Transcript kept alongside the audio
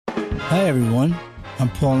Hi, everyone. I'm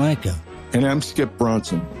Paul Anka. And I'm Skip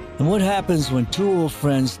Bronson. And what happens when two old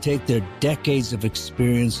friends take their decades of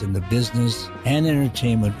experience in the business and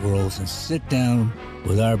entertainment worlds and sit down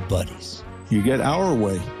with our buddies? You get Our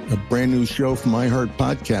Way, a brand new show from iHeart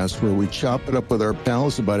Podcast where we chop it up with our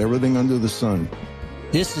pals about everything under the sun.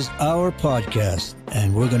 This is our podcast,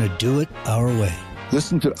 and we're going to do it our way.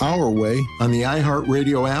 Listen to Our Way on the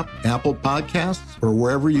iHeartRadio app, Apple Podcasts, or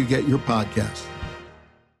wherever you get your podcasts.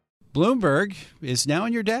 Bloomberg is now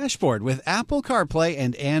on your dashboard with Apple CarPlay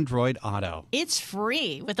and Android Auto. It's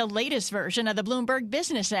free with the latest version of the Bloomberg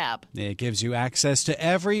Business app. It gives you access to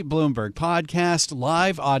every Bloomberg podcast,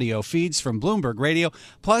 live audio feeds from Bloomberg Radio,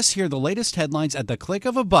 plus hear the latest headlines at the click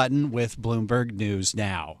of a button with Bloomberg News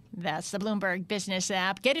Now. That's the Bloomberg Business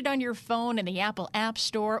app. Get it on your phone in the Apple App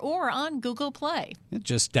Store or on Google Play.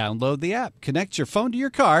 Just download the app, connect your phone to your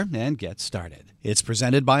car, and get started. It's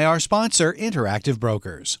presented by our sponsor, Interactive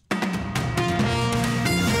Brokers.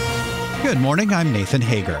 Good morning, I'm Nathan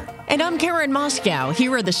Hager. And I'm Karen Moscow.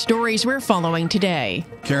 Here are the stories we're following today.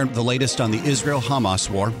 Karen, the latest on the Israel-Hamas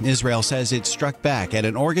war. Israel says it struck back at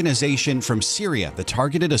an organization from Syria that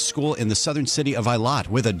targeted a school in the southern city of Eilat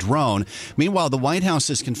with a drone. Meanwhile, the White House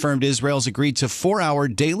has confirmed Israel's agreed to 4-hour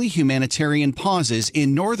daily humanitarian pauses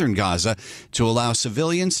in northern Gaza to allow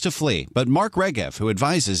civilians to flee. But Mark Regev, who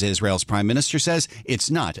advises Israel's prime minister, says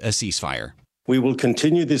it's not a ceasefire. We will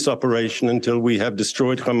continue this operation until we have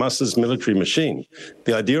destroyed Hamas's military machine.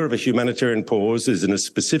 The idea of a humanitarian pause is in a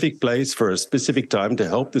specific place for a specific time to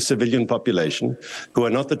help the civilian population who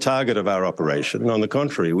are not the target of our operation. On the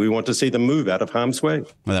contrary, we want to see them move out of harm's way.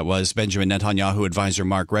 Well, that was Benjamin Netanyahu advisor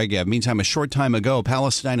Mark Regev. Meantime, a short time ago,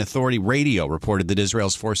 Palestine Authority Radio reported that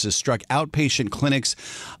Israel's forces struck outpatient clinics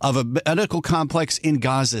of a medical complex in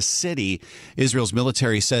Gaza City. Israel's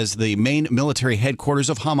military says the main military headquarters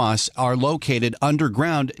of Hamas are located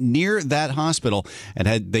underground near that hospital,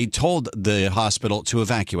 and they told the hospital to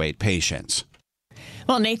evacuate patients.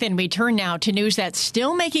 Well, Nathan, we turn now to news that's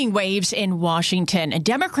still making waves in Washington.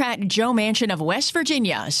 Democrat Joe Manchin of West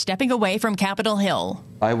Virginia stepping away from Capitol Hill.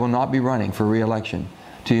 I will not be running for re-election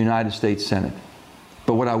to the United States Senate.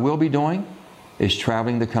 But what I will be doing is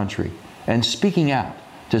traveling the country and speaking out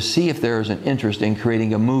to see if there is an interest in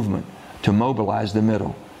creating a movement to mobilize the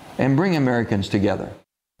middle and bring Americans together.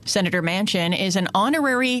 Senator Manchin is an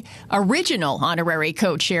original honorary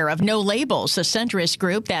co-chair of No Labels, a centrist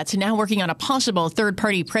group that's now working on a possible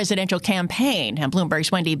third-party presidential campaign. And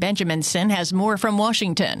Bloomberg's Wendy Benjaminson has more from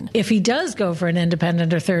Washington. If he does go for an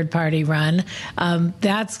independent or third-party run,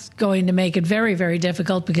 that's going to make it very, very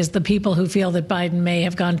difficult because the people who feel that Biden may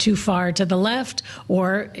have gone too far to the left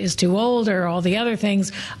or is too old or all the other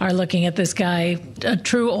things are looking at this guy, a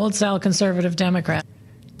true old-style conservative Democrat.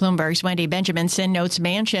 Bloomberg's Wendy Benjaminson notes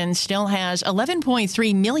Manchin still has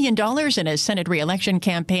 $11.3 million in his Senate re-election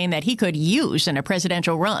campaign that he could use in a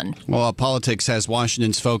presidential run. Well, politics has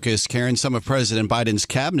Washington's focus. Karen, some of President Biden's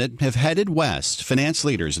cabinet have headed west. Finance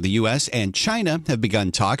leaders of the U.S. and China have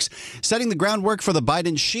begun talks, setting the groundwork for the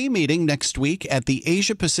Biden-Xi meeting next week at the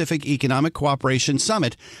Asia-Pacific Economic Cooperation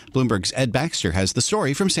Summit. Bloomberg's Ed Baxter has the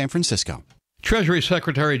story from San Francisco. Treasury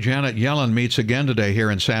Secretary Janet Yellen meets again today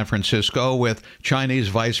here in San Francisco with Chinese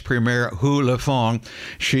Vice Premier Hu Lefeng.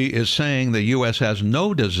 She is saying the U.S. has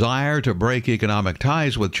no desire to break economic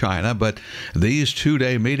ties with China, but these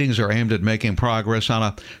two-day meetings are aimed at making progress on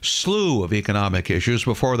a slew of economic issues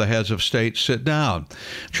before the heads of state sit down.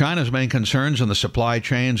 China's main concerns in the supply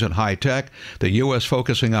chains and high tech, the U.S.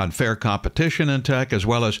 focusing on fair competition in tech, as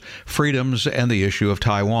well as freedoms and the issue of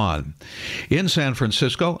Taiwan. In San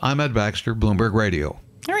Francisco, I'm Ed Baxter, Bloomberg Radio.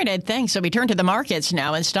 All right, Ed, thanks. So we turn to the markets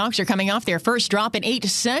now, and stocks are coming off their first drop in 8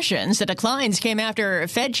 sessions. The declines came after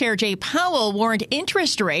Fed Chair Jay Powell warned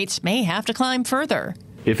interest rates may have to climb further.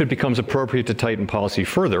 If it becomes appropriate to tighten policy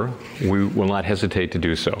further, we will not hesitate to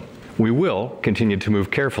do so. We will continue to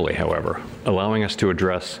move carefully, however, allowing us to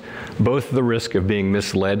address both the risk of being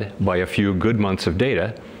misled by a few good months of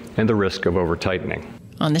data and the risk of over-tightening.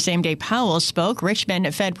 On the same day Powell spoke,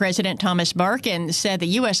 Richmond Fed President Thomas Barkin said the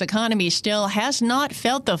U.S. economy still has not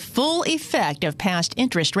felt the full effect of past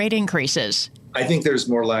interest rate increases. I think there's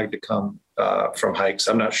more lag to come from hikes.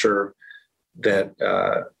 I'm not sure that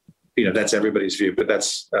that's everybody's view, but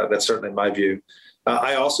that's certainly my view.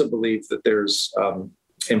 I also believe that there's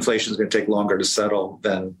inflation is going to take longer to settle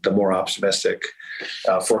than the more optimistic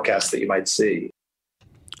forecast that you might see.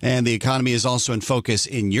 And the economy is also in focus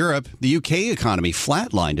in Europe. The UK economy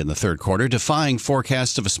flatlined in the third quarter, defying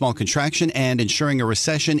forecasts of a small contraction and ensuring a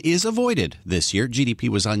recession is avoided this year. GDP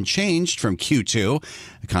was unchanged from Q2.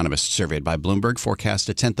 Economists surveyed by Bloomberg forecast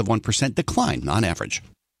a 0.1% decline on average.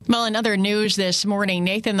 Well, in other news this morning,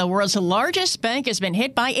 Nathan, the world's largest bank has been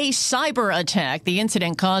hit by a cyber attack. The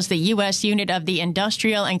incident caused the U.S. unit of the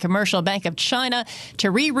Industrial and Commercial Bank of China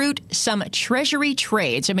to reroute some treasury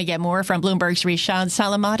trades. And we get more from Bloomberg's Rishad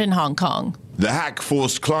Salamat in Hong Kong. The hack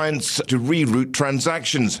forced clients to reroute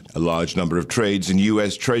transactions. A large number of trades in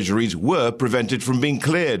U.S. treasuries were prevented from being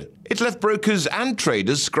cleared. It left brokers and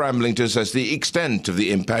traders scrambling to assess the extent of the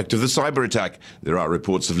impact of the cyber attack. There are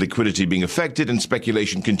reports of liquidity being affected, and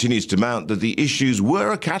speculation continues to mount that the issues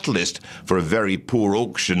were a catalyst for a very poor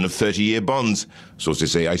auction of 30-year bonds.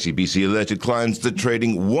 Sources say ICBC alerted clients that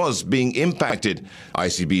trading was being impacted.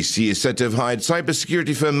 ICBC is said to have hired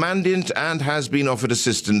cybersecurity firm Mandiant and has been offered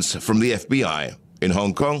assistance from the FBI. In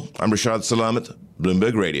Hong Kong, I'm Rishad Salamat,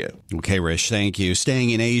 Bloomberg Radio. Okay, Rish, thank you.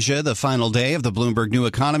 Staying in Asia, the final day of the Bloomberg New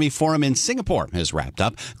Economy Forum in Singapore has wrapped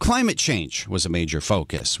up. Climate change was a major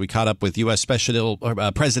focus. We caught up with U.S.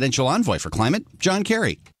 Presidential Envoy for Climate, John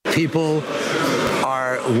Kerry. People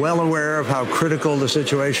are well aware of how critical the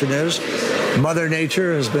situation is. Mother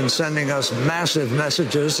Nature has been sending us massive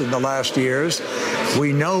messages in the last years.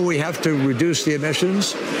 We know we have to reduce the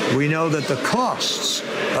emissions. We know that the costs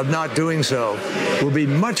of not doing so will be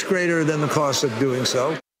much greater than the cost of doing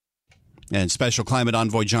so. And Special Climate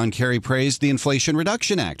Envoy John Kerry praised the Inflation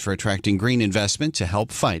Reduction Act for attracting green investment to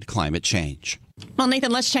help fight climate change. Well,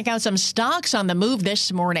 Nathan, let's check out some stocks on the move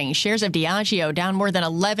this morning. Shares of Diageo down more than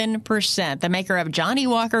 11%. The maker of Johnnie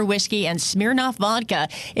Walker whiskey and Smirnoff vodka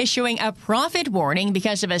issuing a profit warning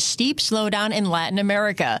because of a steep slowdown in Latin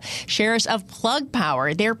America. Shares of Plug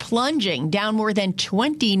Power, they're plunging down more than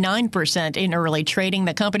 29% in early trading.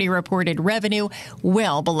 The company reported revenue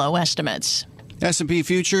well below estimates. S&P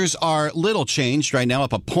futures are little changed right now,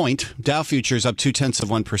 up a point. Dow futures up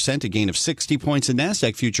 0.2%, a gain of 60 points. And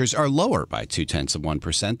NASDAQ futures are lower by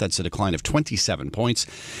 0.2%. That's a decline of 27 points.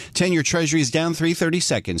 10-year Treasuries down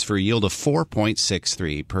 3/32 for a yield of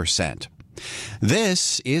 4.63%.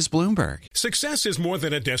 This is Bloomberg. Success is more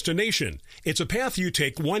than a destination. It's a path you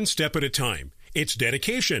take one step at a time. It's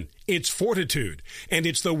dedication, it's fortitude, and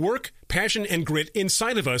it's the work, passion, and grit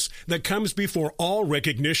inside of us that comes before all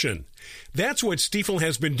recognition. That's what Stifel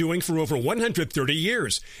has been doing for over 130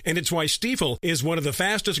 years, and it's why Stifel is one of the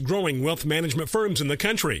fastest growing wealth management firms in the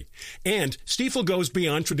country. And Stifel goes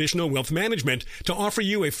beyond traditional wealth management to offer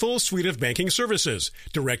you a full suite of banking services,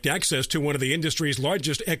 direct access to one of the industry's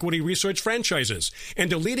largest equity research franchises,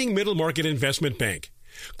 and a leading middle market investment bank.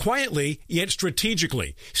 Quietly, yet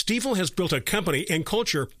strategically, Stifel has built a company and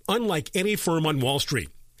culture unlike any firm on Wall Street.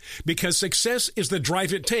 Because success is the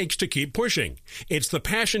drive it takes to keep pushing. It's the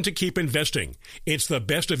passion to keep investing. It's the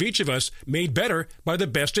best of each of us made better by the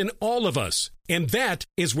best in all of us. And that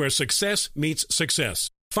is where success meets success.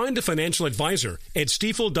 Find a financial advisor at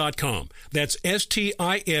Stifel.com. That's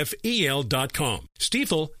STIFEL.com.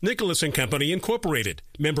 Stifel, Nicholas & Company, Incorporated.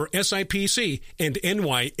 Member SIPC and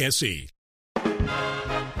NYSE.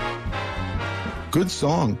 Good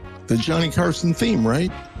song. The Johnny Carson theme,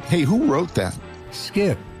 right? Hey, who wrote that?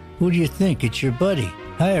 Skip, who do you think? It's your buddy.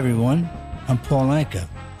 Hi, everyone. I'm Paul Anka.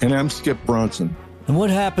 And I'm Skip Bronson. And what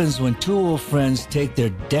happens when two old friends take their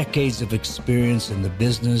decades of experience in the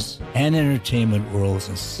business and entertainment worlds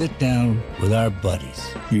and sit down with our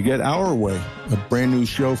buddies? You get Our Way, a brand new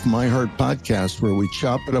show from My Heart Podcast where we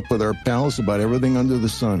chop it up with our pals about everything under the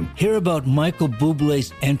sun. Hear about Michael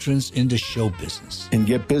Bublé's entrance into show business. And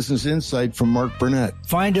get business insight from Mark Burnett.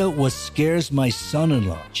 Find out what scares my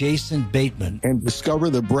son-in-law, Jason Bateman. And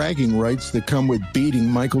discover the bragging rights that come with beating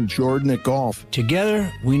Michael Jordan at golf. Together,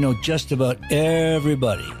 we know just about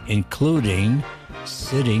everybody, including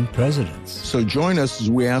sitting presidents. So join us as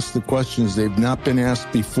we ask the questions they've not been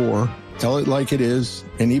asked before, tell it like it is,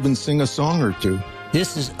 and even sing a song or two.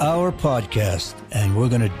 This is our podcast, and we're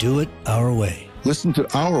going to do it our way. Listen to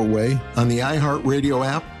Our Way on the iHeartRadio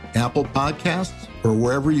app, Apple Podcasts, or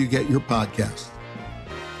wherever you get your podcasts.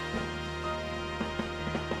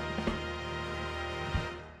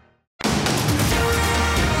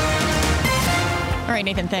 All right,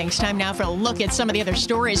 Nathan, thanks. Time now for a look at some of the other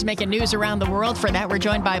stories making news around the world. For that, we're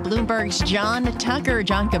joined by Bloomberg's John Tucker.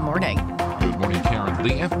 John, good morning. Good morning, Karen.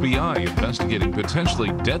 The FBI investigating potentially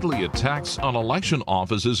deadly attacks on election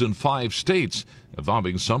offices in 5 states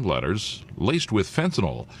involving some letters laced with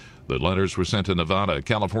fentanyl. The letters were sent to Nevada,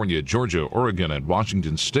 California, Georgia, Oregon, and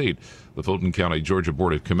Washington State. The Fulton County, Georgia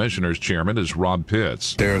Board of Commissioners chairman is Rob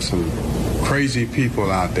Pitts. There are some crazy people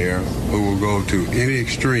out there who will go to any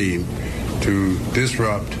extreme to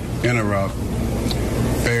disrupt, interrupt,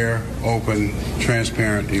 fair, open,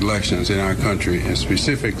 transparent elections in our country, and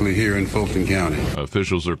specifically here in Fulton County.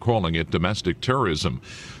 Officials are calling it domestic terrorism.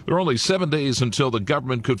 There are only 7 days until the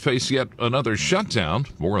government could face yet another shutdown.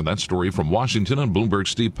 More on that story from Washington and Bloomberg's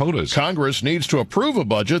Steve Potus. Congress needs to approve a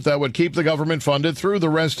budget that would keep the government funded through the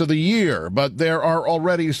rest of the year, but there are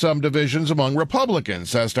already some divisions among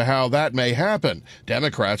Republicans as to how that may happen.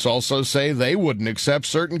 Democrats also say they wouldn't accept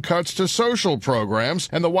certain cuts to social programs,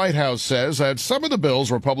 and the White House says that some of the bills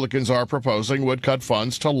Republicans are proposing would cut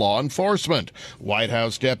funds to law enforcement. White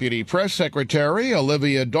House Deputy Press Secretary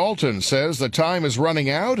Olivia Dalton says the time is running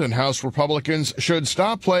out and House Republicans should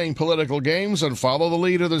stop playing political games and follow the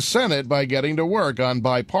lead of the Senate by getting to work on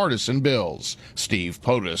bipartisan bills. Steve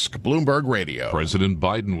Potus, Bloomberg Radio. President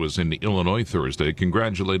Biden was in Illinois Thursday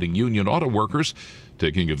congratulating union auto workers,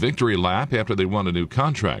 taking a victory lap after they won a new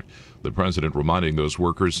contract. The president reminding those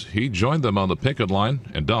workers he joined them on the picket line,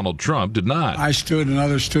 and Donald Trump did not. I stood and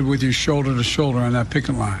others stood with you shoulder to shoulder on that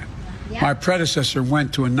picket line. Yeah. My predecessor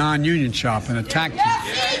went to a non-union shop and attacked you.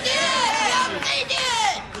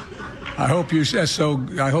 I hope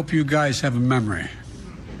you guys have a memory.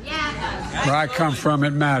 Where I come from,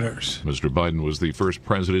 it matters. Mr. Biden was the first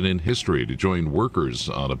president in history to join workers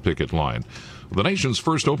on a picket line. The nation's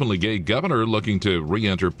first openly gay governor looking to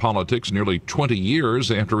re-enter politics nearly 20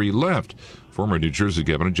 years after he left. Former New Jersey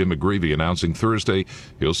Governor Jim McGreevey announcing Thursday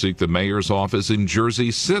he'll seek the mayor's office in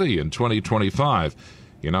Jersey City in 2025.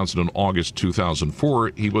 He announced in August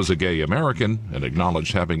 2004 he was a gay American and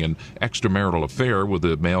acknowledged having an extramarital affair with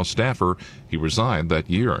a male staffer. He resigned that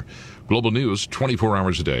year. Global news 24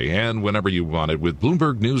 hours a day and whenever you want it with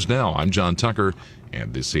Bloomberg News Now. I'm John Tucker,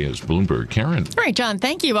 and this is Bloomberg. Karen. All right, John,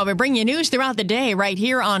 thank you. Well, we bring you news throughout the day right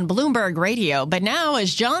here on Bloomberg Radio. But now,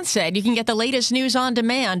 as John said, you can get the latest news on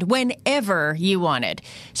demand whenever you want it.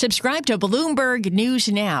 Subscribe to Bloomberg News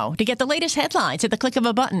Now to get the latest headlines at the click of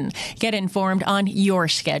a button. Get informed on your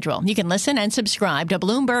schedule. You can listen and subscribe to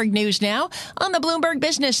Bloomberg News Now on the Bloomberg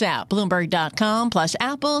Business app, Bloomberg.com, plus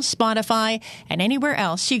Apple, Spotify, and anywhere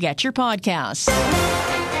else you get your podcasts.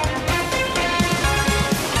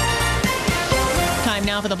 Time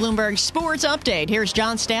now for the Bloomberg Sports Update. Here's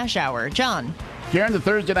John Stashower. John. Karen, the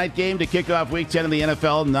Thursday night game to kick off Week 10 in the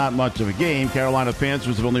NFL, not much of a game. Carolina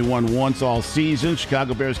Panthers have only won once all season.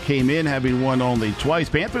 Chicago Bears came in having won only twice.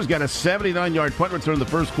 Panthers got a 79-yard punt return in the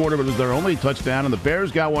first quarter, but it was their only touchdown, and the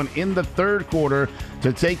Bears got one in the third quarter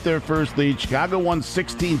to take their first lead. Chicago won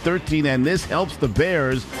 16-13, and this helps the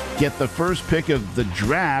Bears get the first pick of the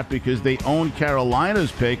draft because they own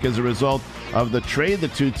Carolina's pick as a result of the trade the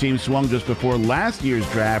two teams swung just before last year's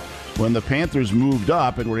draft when the Panthers moved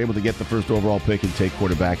up and were able to get the first overall pick and take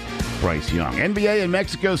quarterback Bryce Young. NBA in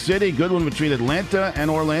Mexico City, good one between Atlanta and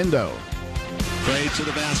Orlando. Frey to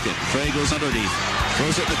the basket. Frey goes underneath.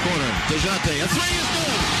 Throws it in the corner. DeJounte. A three is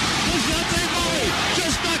good. DeJounte Murray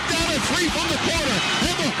just knocked down a three from the corner.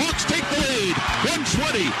 And the Hawks take the lead.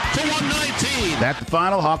 120-119. That's the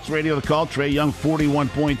final. Hawks radio the call. Trae Young, 41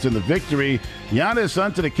 points in the victory. Giannis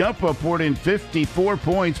Antetokounmpo poured in 54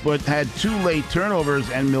 points, but had two late turnovers,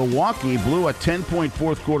 and Milwaukee blew a 10-point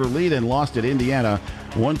fourth quarter lead and lost at Indiana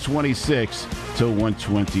 126-124.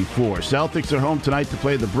 Celtics are home tonight to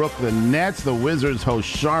play the Brooklyn Nets. The Wizards host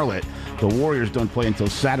Charlotte. The Warriors don't play until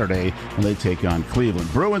Saturday when they take on Cleveland.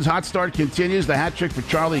 Bruins hot start continues. The hat trick for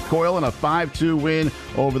Charlie Coyle and a 5-2 win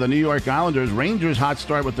over the New York Islanders. Rangers hot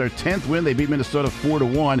start with their 10th win. They beat Minnesota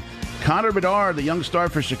 4-1. Connor Bedard, the young star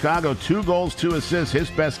for Chicago, 2 goals, 2 assists, his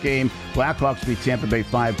best game. Blackhawks beat Tampa Bay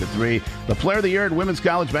 5-3. The player of the year in women's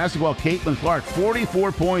college basketball, Caitlin Clark,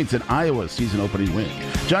 44 points in Iowa's season-opening win.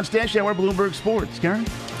 John Stashower, Bloomberg Sports. Karen?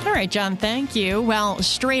 All right, John, thank you. Well,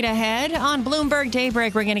 straight ahead on Bloomberg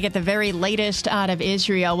Daybreak, we're going to get the very latest out of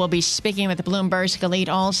Israel. We'll be speaking with Bloomberg's Galit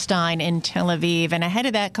Alstein in Tel Aviv. And ahead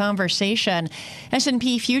of that conversation,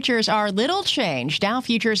 S&P futures are little changed. Dow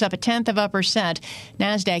futures up 0.1%.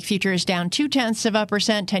 NASDAQ futures down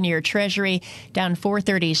 0.2%. 10-year Treasury down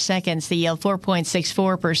 4/32. The yield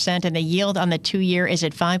 4.64%. And the yield on the 2-year is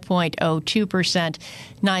at 5.02%.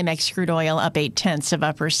 NYMEX crude oil up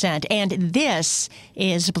 0.8%. And this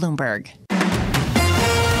is Bloomberg.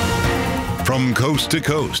 From coast to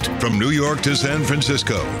coast, from New York to San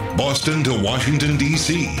Francisco, Boston to Washington,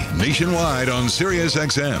 D.C., nationwide on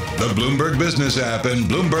SiriusXM, the Bloomberg Business app, and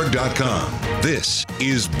Bloomberg.com. This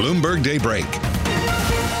is Bloomberg Daybreak.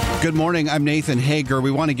 Good morning. I'm Nathan Hager.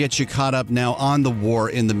 We want to get you caught up now on the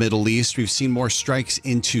war in the Middle East. We've seen more strikes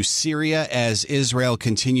into Syria as Israel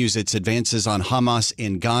continues its advances on Hamas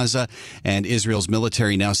in Gaza. And Israel's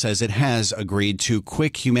military now says it has agreed to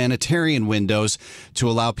quick humanitarian windows to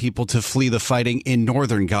allow people to flee the fighting in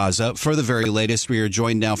northern Gaza. For the very latest, we are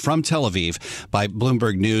joined now from Tel Aviv by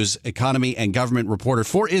Bloomberg News economy and government reporter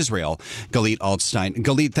for Israel, Galit Altstein.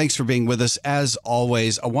 Galit, thanks for being with us. As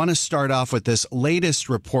always, I want to start off with this latest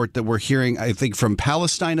report that we're hearing, I think, from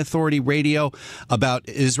Palestine Authority Radio about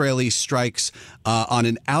Israeli strikes on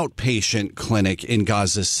an outpatient clinic in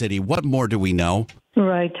Gaza City. What more do we know?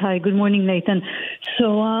 Right. Hi. Good morning, Nathan.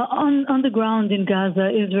 So on the ground in Gaza,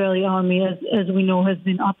 Israeli army, as we know, has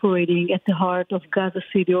been operating at the heart of Gaza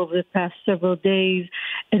City over the past several days.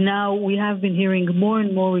 And now we have been hearing more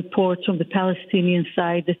and more reports from the Palestinian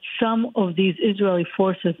side that some of these Israeli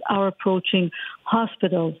forces are approaching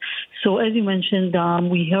hospitals. So as you mentioned,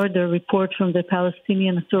 we heard a report from the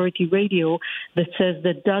Palestinian Authority Radio that says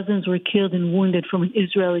that dozens were killed and wounded from an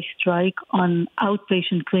Israeli strike on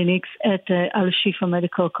outpatient clinics at Al-Shifa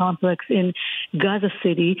Medical Complex in Gaza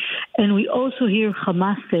City. And we also hear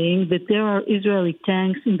Hamas saying that there are Israeli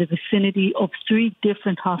tanks in the vicinity of 3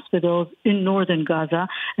 different hospitals in northern Gaza.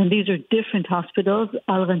 And these are different hospitals,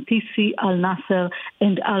 Al-Rantisi, Al-Nasser,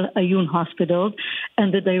 and Al-Ayun hospitals.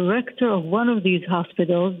 And the director of one of these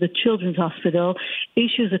hospitals, the Children's Hospital,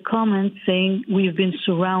 issues a comment saying we've been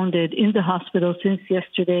surrounded in the hospital since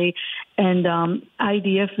yesterday, and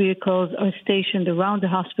IDF vehicles are stationed around the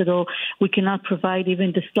hospital. We cannot provide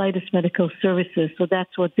even the slightest medical services. So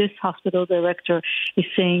that's what this hospital director is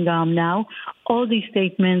saying now. All these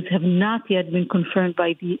statements have not yet been confirmed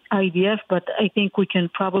by the IDF, but I think we can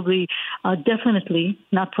probably, definitely,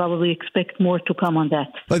 not probably, expect more to come on that.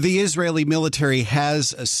 But the Israeli military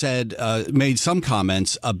has said, made some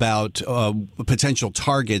comments about potential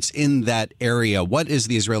targets in that area. What is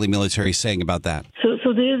the Israeli military saying about that?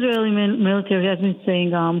 So the Israeli military has been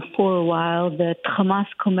saying for a while that Hamas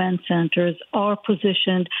command centers are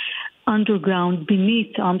positioned underground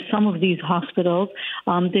beneath some of these hospitals.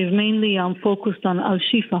 They've mainly focused on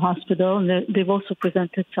Al-Shifa Hospital, and they've also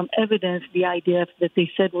presented some evidence, the IDF, that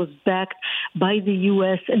they said was backed by the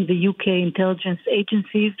U.S. and the U.K. intelligence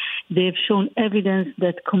agencies. They've shown evidence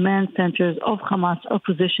that command centers of Hamas are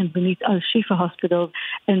positioned beneath Al-Shifa Hospital,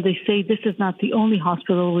 and they say this is not the only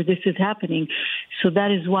hospital where this is happening. So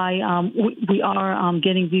that is why we are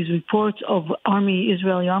getting these reports of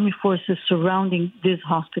Israeli army forces surrounding these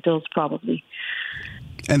hospitals, probably.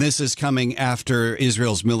 And this is coming after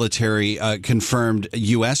Israel's military confirmed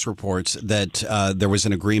U.S. reports that there was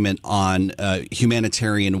an agreement on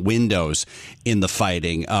humanitarian windows in the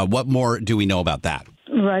fighting. What more do we know about that?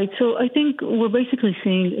 Right. So I think we're basically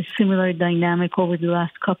seeing a similar dynamic over the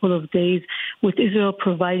last couple of days, with Israel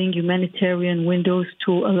providing humanitarian windows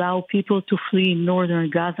to allow people to flee in northern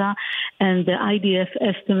Gaza. And the IDF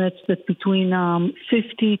estimates that between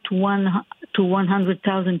 50 to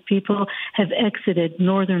 100,000 people have exited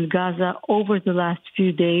northern Gaza over the last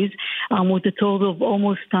few days, with a total of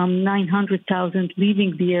almost 900,000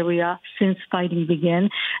 leaving the area since fighting began.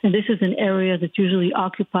 And this is an area that usually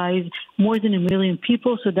occupies more than 1 million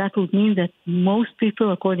people. So that would mean that most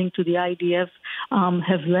people, according to the IDF,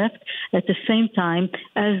 have left. At the same time,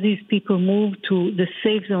 as these people move to the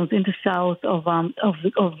safe zones in the south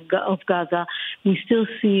of Gaza, we still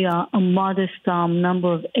see a modest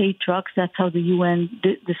number of aid trucks. That's how the UN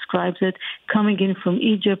describes it, coming in from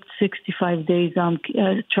Egypt. 65 days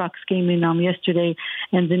trucks came in yesterday,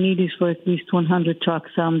 and the need is for at least 100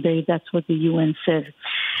 trucks a day. That's what the UN says.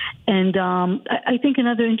 And I think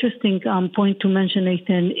another interesting point to mention,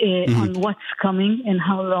 Nathan, on what's coming and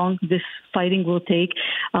how long this fighting will take.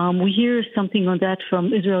 We hear something on that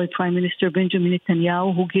from Israeli Prime Minister Benjamin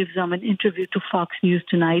Netanyahu, who gives an interview to Fox News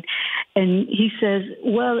tonight. And he says,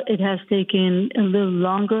 well, it has taken a little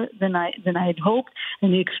longer than I had hoped.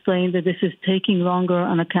 And he explained that this is taking longer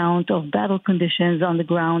on account of battle conditions on the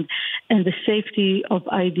ground and the safety of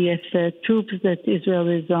IDF troops that Israel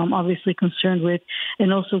is obviously concerned with,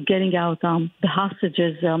 and also getting out the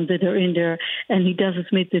hostages that are in there. And he does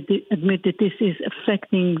admit that this is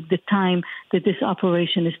affecting the time that this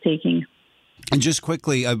operation is taking. And just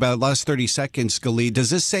quickly, about last 30 seconds, Galit,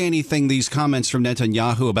 does this say anything, these comments from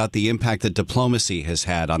Netanyahu, about the impact that diplomacy has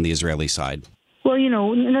had on the Israeli side? Well,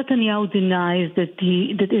 Netanyahu denies that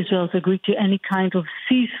Israel has agreed to any kind of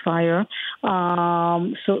ceasefire.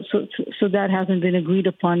 So that hasn't been agreed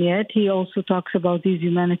upon yet. He also talks about these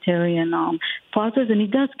humanitarian pauses, and he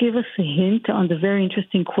does give us a hint on the very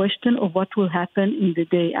interesting question of what will happen in the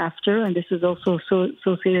day after, and this is also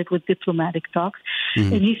associated with diplomatic talks.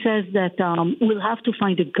 Mm-hmm. And he says that we'll have to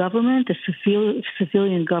find a government, a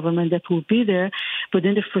civilian government that will be there, but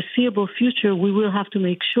in the foreseeable future, we will have to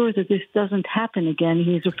make sure that this doesn't happen again.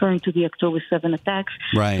 He's referring to the October 7 attacks.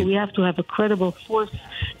 Right. So we have to have a credible force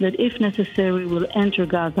that, if necessary, will enter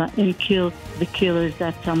Gaza and kill the killers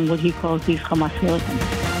that what he calls these Hamas militants.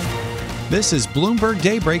 This is Bloomberg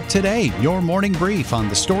Daybreak Today, your morning brief on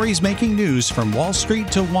the stories making news from Wall Street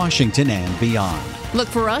to Washington and beyond. Look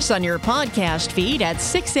for us on your podcast feed at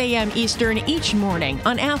 6 a.m. Eastern each morning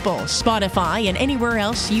on Apple, Spotify, and anywhere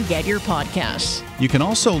else you get your podcasts. You can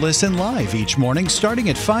also listen live each morning starting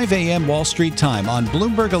at 5 a.m. Wall Street time on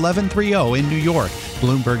Bloomberg 1130 in New York,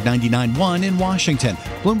 Bloomberg 99.1 in Washington,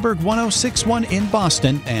 Bloomberg 106.1 in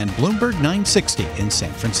Boston, and Bloomberg 960 in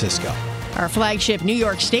San Francisco. Our flagship New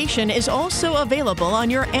York station is also available on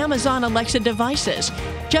your Amazon Alexa devices.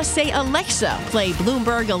 Just say, Alexa, play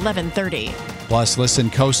Bloomberg 1130. Plus, listen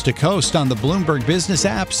coast to coast on the Bloomberg Business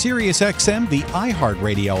app, SiriusXM, the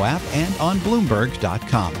iHeartRadio app, and on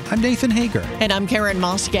Bloomberg.com. I'm Nathan Hager. And I'm Karen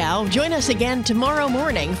Moscow. Join us again tomorrow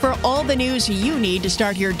morning for all the news you need to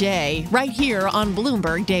start your day right here on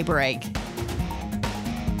Bloomberg Daybreak.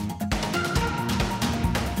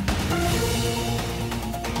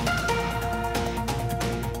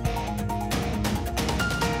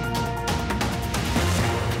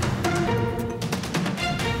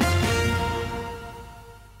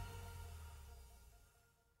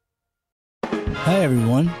 Hi,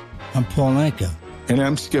 everyone. I'm Paul Anka. And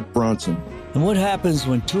I'm Skip Bronson. And what happens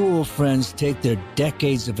when two old friends take their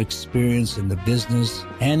decades of experience in the business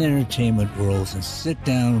and entertainment worlds and sit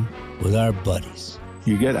down with our buddies?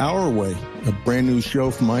 You get Our Way, a brand new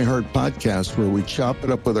show from iHeart Podcast where we chop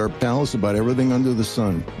it up with our pals about everything under the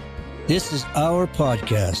sun. This is our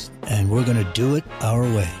podcast, and we're going to do it our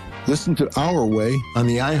way. Listen to Our Way on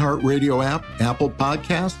the iHeartRadio app, Apple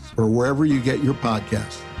Podcasts, or wherever you get your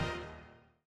podcasts.